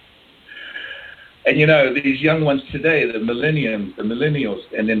 And these young ones today, the millennials,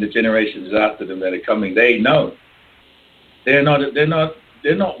 and then the generations after them that are coming, they know. They're not with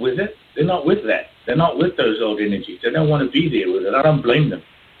it. They're not with that. They're not with those old energies. They don't want to be there with it. I don't blame them.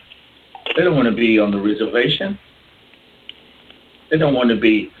 They don't want to be on the reservation. They don't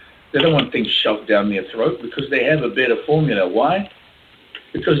want things shoved down their throat because they have a better formula. Why?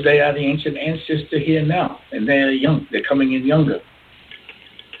 Because they are the ancient ancestor here now, and they are young. They're coming in younger.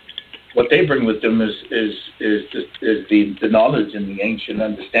 What they bring with them is the knowledge and the ancient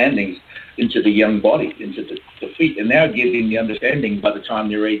understandings into the young body, into the feet, and they're getting the understanding by the time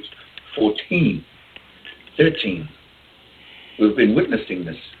they're age 14, 13. We've been witnessing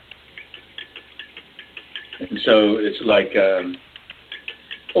this, and so it's like,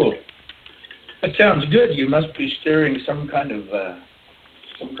 oh, that sounds good. You must be stirring some kind of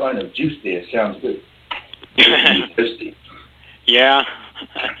juice there. Sounds good. Thirsty. Yeah.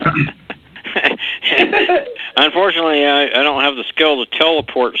 Unfortunately, I don't have the skill to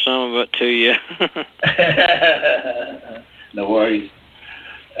teleport some of it to you. No worries.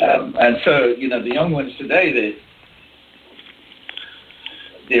 And so, the young ones today,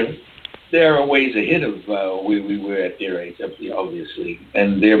 they're a ways ahead of where we were at their age, obviously,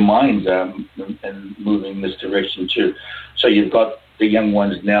 and their minds are moving in this direction too. So you've got the young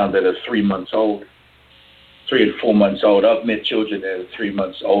ones now that are 3 months old, 3 and 4 months old. I've met children that are 3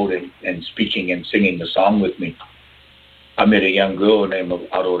 months old and speaking and singing the song with me. I met a young girl named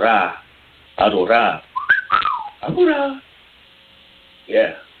Aurora.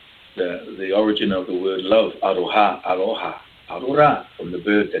 Yeah, the origin of the word love, Aurora, from the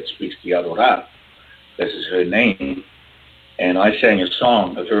bird that speaks the Aurora. This is her name. And I sang a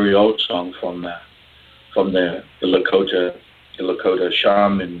song, a very old song from the Lakota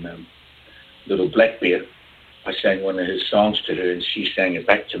shaman, Little Black Bear. I sang one of his songs to her, and she sang it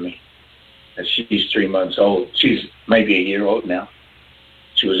back to me. And she's 3 months old. She's maybe a year old now.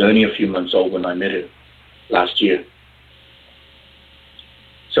 She was only a few months old when I met her last year.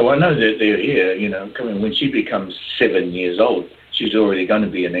 So I know that they're here, coming. When she becomes 7 years old, she's already going to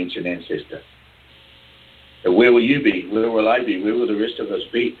be an ancient ancestor. But where will you be? Where will I be? Where will the rest of us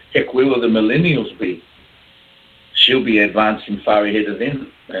be? Heck, where will the millennials be? She'll be advancing far ahead of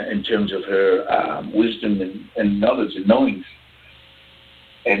them in terms of her wisdom and knowledge and knowings.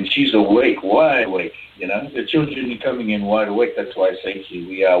 And she's awake, wide awake. The children are coming in wide awake. That's why I say to you,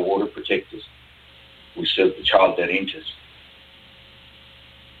 we are water protectors. We serve the child that enters.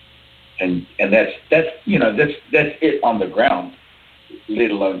 And that's it on the ground,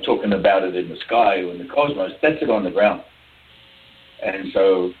 let alone talking about it in the sky or in the cosmos. That's it on the ground. And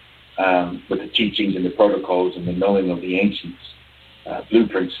so with the teachings and the protocols and the knowing of the ancients,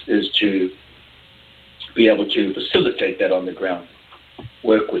 blueprints is to be able to facilitate that on the ground,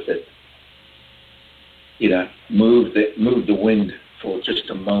 work with it, move the wind for just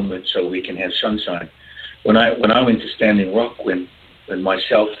a moment so we can have sunshine. When I went to Standing Rock, when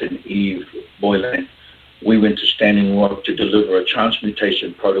myself and Eve Boylan, we went to Standing Rock to deliver a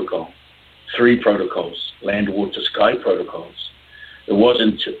transmutation protocol three protocols, land, water, sky protocols. It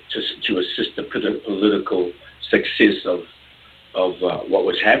wasn't to assist the political success of what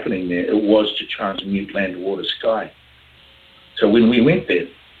was happening there. It was to transmute land, water, sky. So when we went there,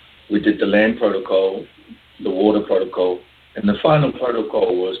 we did the land protocol, the water protocol, and the final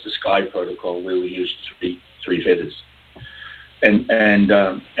protocol was the sky protocol, where we used three feathers. And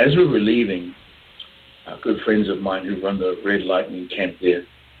as we were leaving, good friends of mine who run the Red Lightning camp there,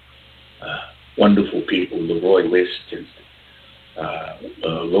 wonderful people, Leroy West and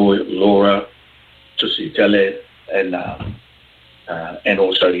Laura Tusitele, and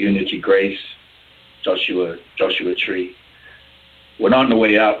also Unity Grace, Joshua Tree. When on the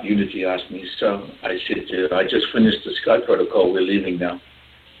way out, Unity asked me, so I said to her, I just finished the sky protocol, we're leaving now.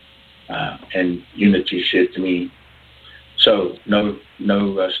 And Unity said to me, so no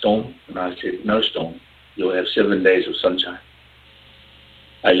storm? And I said, no storm. You'll have 7 days of sunshine.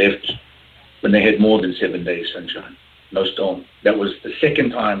 I left when they had more than 7 days sunshine. No storm. That was the second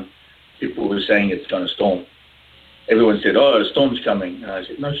time people were saying it's going to storm. Everyone said, oh, a storm's coming. And I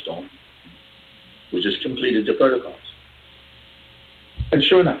said, no storm. We just completed the protocols. And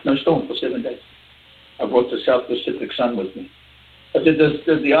sure enough, no storm for 7 days. I brought the South Pacific sun with me. I said,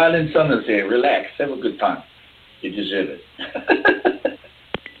 the island sun is there. Relax. Have a good time. You deserve it.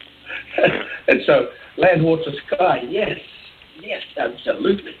 And so, land, water, sky, yes,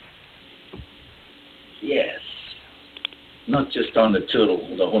 absolutely. Yes. Not just on the turtle,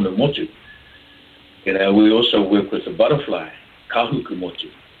 the honomotu. You know, we also work with the butterfly,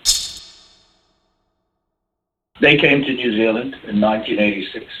 kahukumotu. They came to New Zealand in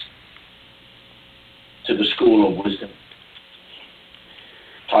 1986 to the School of Wisdom.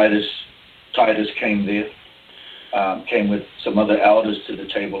 Titus came there, came with some other elders to the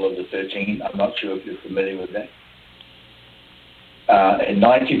Table of the 13. I'm not sure if you're familiar with that. In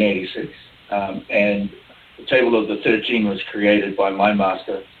 1986, and the Table of the 13 was created by my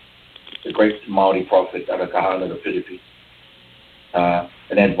master, the great Māori prophet Arakahana the Piripi,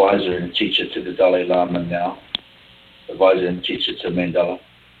 an advisor and teacher to the Dalai Lama now, advisor and teacher to Mandela.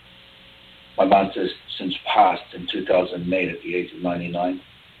 My master has since passed in 2008 at the age of 99.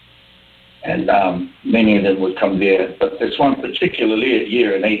 And many of them would come there. But this one particularly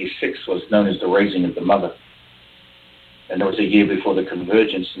year in 86 was known as the Raising of the Mother. And it was a year before the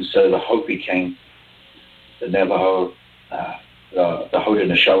convergence. And so the Hopi came, the Navajo, the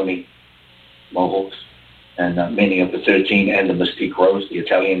Haudenosaunee, Mohawks, and many of the 13 and the Mystique Rose, the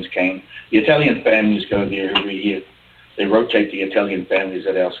Italians came. The Italian families go there every year. They rotate the Italian families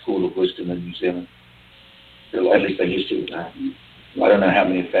at our School of Wisdom in New Zealand. At least they used to. I don't know how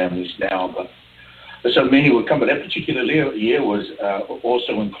many families now, but so many would come. But that particular year was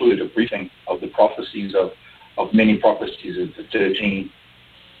also included a briefing of the prophecies of many prophecies of the 13.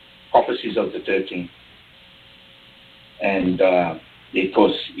 Prophecies of the 13. And of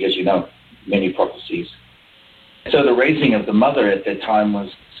course, as you know, many prophecies. So the raising of the mother at that time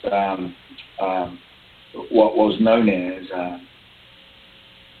was what was known as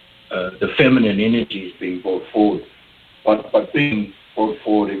the feminine energies being brought forward, but being brought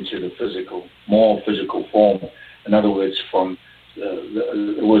forward into the physical, more physical form. In other words, from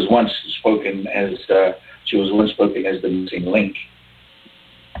it was once spoken as she was once spoken as the missing link,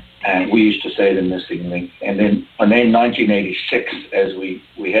 and we used to say the missing link. And then in 1986, as we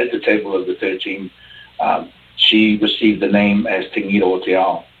had the Table of the 13, she received the name as Te Ngiro o Te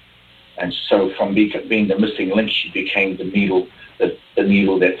Ao. And so from being the missing link, she became the needle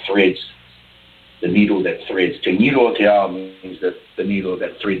that threads. The needle that threads. Te Ngiro o Te Ao means that the needle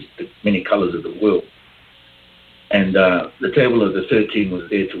that threads the many colors of the world. And the Table of the 13 was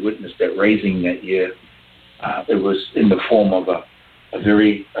there to witness that raising that year. It was in the form of a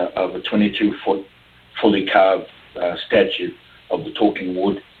 22-foot fully carved statue of the talking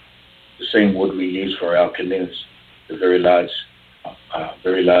wood, the same wood we use for our canoes, the very large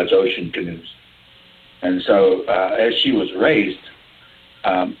ocean canoes. And so as she was raised,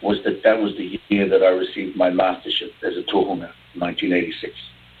 that was the year that I received my mastership as a tohunga, 1986.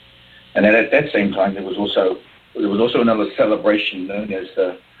 And then at that same time, there was also another celebration known as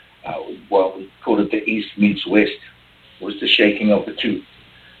we called it the East meets West. It was the shaking of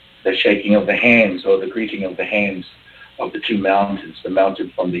the shaking of the hands, or the greeting of the hands of the two mountains, the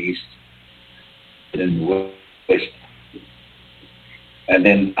mountain from the east and the west. And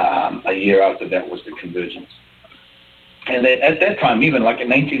then a year after that was the convergence. And then at that time, even like in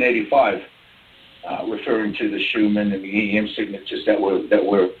 1985, referring to the Schumann and the EM signatures that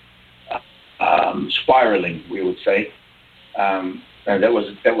were spiraling, we would say. And that was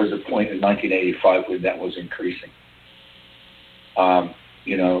a point in 1985 when that was increasing.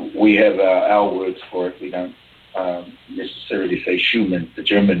 we have our words for it. We don't necessarily say Schumann, the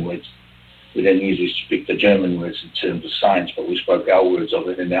German words. We don't usually speak the German words in terms of science, but we spoke our words of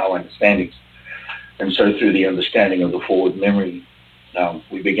it in our understandings. And so through the understanding of the forward memory,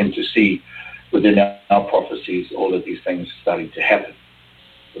 we begin to see within our prophecies all of these things starting to happen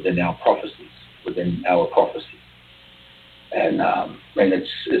within our prophecies. And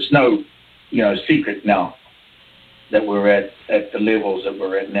it's no secret now that we're at the levels that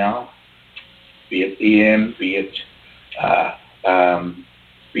we're at now, be it EM, be it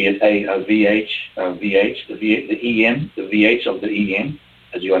VH, the EM, the VH of the EM,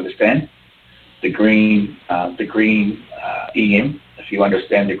 as you understand, the green EM, if you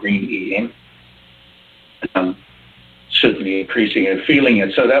understand the green EM, certainly increasing and feeling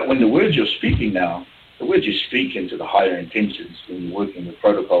it, so that when the words you're speaking now, the words you speak into the higher intentions when you're working with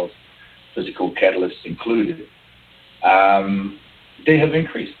protocols, physical catalysts included, they have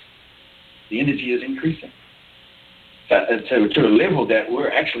increased. The energy is increasing. To a level that we're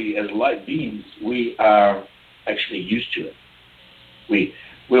actually, as light beings, we are actually used to it.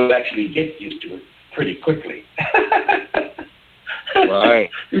 We'll actually get used to it pretty quickly. Right.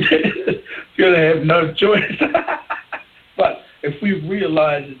 You'll have no choice. But if we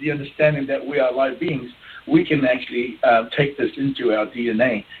realize the understanding that we are light beings, we can actually take this into our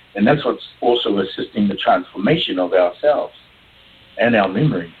DNA. And that's what's also assisting the transformation of ourselves and our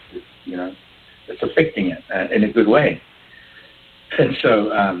memory. It's affecting it in a good way. And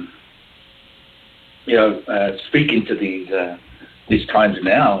so, speaking to these times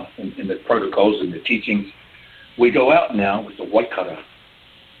now in the protocols and the teachings, we go out now with the white cutter,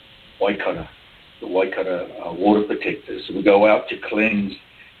 water protectors. We go out to cleanse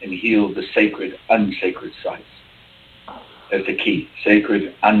and heal the sacred, unsacred sites. That's the key,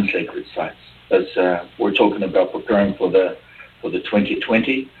 sacred, unsacred sites. That's we're talking about preparing for the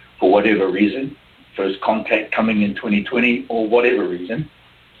 2020 for whatever reason, first contact coming in 2020 or whatever reason.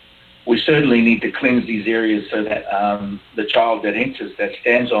 We certainly need to cleanse these areas so that the child that enters, that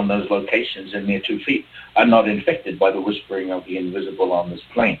stands on those locations in their 2 feet, are not infected by the whispering of the invisible on this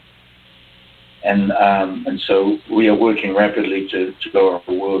plane. And so we are working rapidly to go around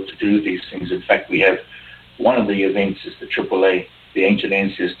the world to do these things. In fact, we have one of the events is the AAA, the Ancient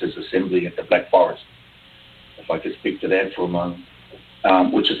Ancestors Assembly at the Black Forest. If I could speak to that for a moment,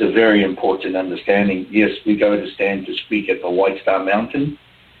 which is a very important understanding. Yes, we go to stand to speak at the White Star Mountain,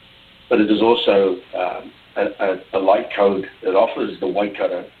 but it is also a light code that offers the white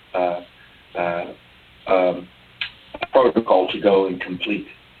cutter protocol to go and complete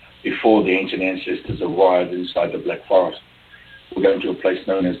before the ancient ancestors arrived inside the Black Forest. We're going to a place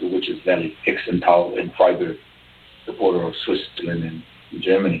known as the Witches Valley, Exental in Freiburg, the border of Switzerland and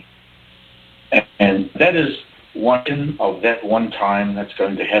Germany. And that is one of that one time that's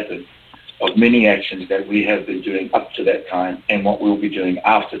going to happen, of many actions that we have been doing up to that time and what we'll be doing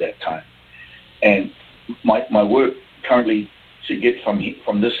after that time. And my work currently to get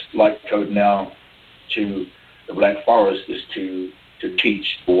from this light code now to the Black Forest is to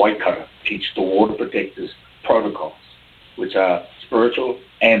teach the white cutter, teach the water protectors protocols, which are spiritual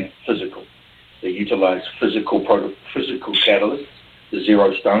and physical. They utilize physical catalysts, the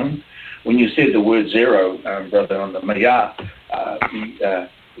zero stone. When you said the word zero, brother, on the Maya,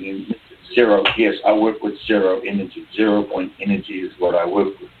 zero, yes, I work with zero energy. 0 point energy is what I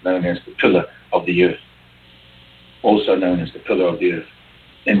work with, known as the pillar of the earth, also known as the pillar of the earth.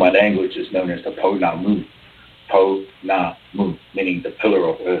 In my language, it's known as the Po Na Mu. Po Na Mu, meaning the pillar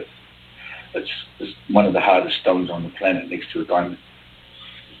of earth. It's one of the hardest stones on the planet next to a diamond.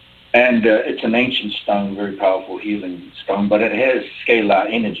 And it's an ancient stone, very powerful healing stone, but it has scalar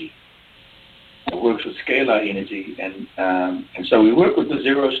energy. It works with scalar energy, and so we work with the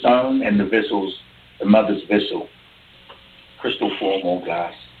zero stone and the vessels, the mother's vessel, crystal form or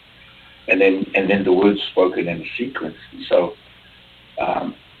glass, and then the words spoken in a sequence. And so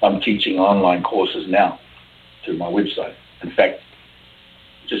I'm teaching online courses now through my website. In fact,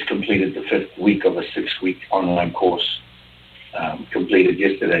 just completed the 5th week of a 6-week online course, completed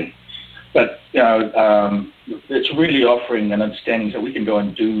yesterday. But it's really offering an understanding so we can go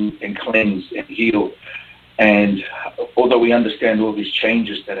and do and cleanse and heal. And although we understand all these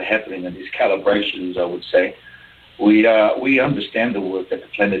changes that are happening and these calibrations, I would say, we understand the work that the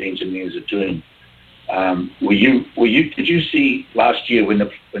planet engineers are doing. Did you see last year when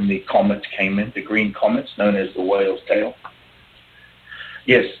the comets came in, the green comets known as the whale's tail?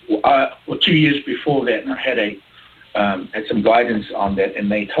 Yes. 2 years before that, I had some guidance on that, and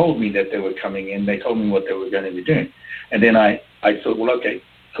they told me that they were coming in. They told me what they were going to be doing, and then I thought, well, okay,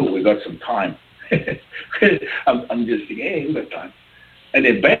 cool, we got some time. I'm just thinking, hey, we got time. And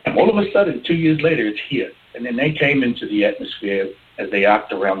then bam, all of a sudden, 2 years later, it's here. And then they came into the atmosphere as they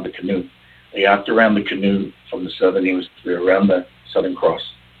arced around the canoe. They arced around the canoe from the southern hemisphere, around the Southern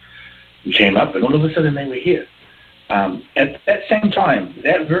Cross. We came up, and all of a sudden they were here. At that same time,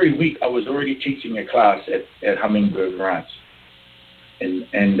 that very week, I was already teaching a class at Hummingbird Ranch. And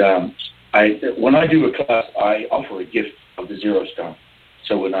when I do a class, I offer a gift of the zero stone.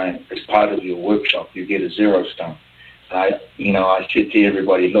 So as part of your workshop, you get a zero stone. I said to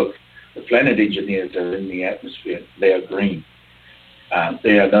everybody, look, the planet engineers are in the atmosphere. They are green.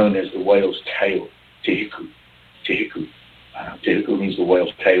 They are known as the whale's tail, tehiku. Tehiku. Tehiku means the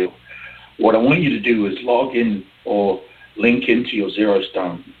whale's tail. What I want you to do is log in or link into your zero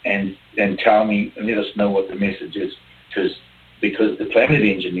stone and tell me and let us know what the message is. Because the planet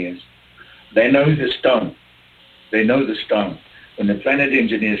engineers, they know the stone. They know the stone. When the planet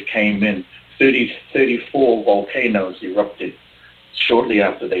engineers came in, 34 volcanoes erupted shortly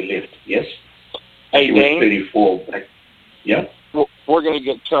after they left. Yes? Hey, it was Dane? 34. Yeah? We're going to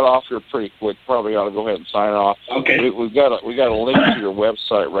get cut off here pretty quick. Probably ought to go ahead and sign off. Okay. We've got a link to your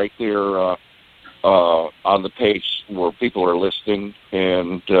website right there on the page where people are listening,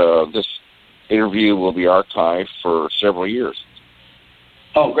 and this interview will be archived for several years.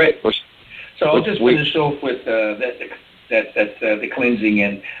 Oh, great. So I'll just finish off with that the cleansing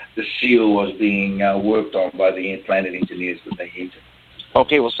and the seal was being worked on by the planet engineers when they entered.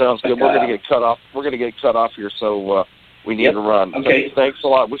 Okay, well, sounds good. We're going to get cut off. We're going to get cut off here, so we need to run. Okay. Thanks a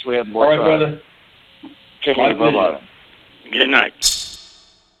lot. Wish we had more time. All right, brother. Okay, bye-bye. Good night.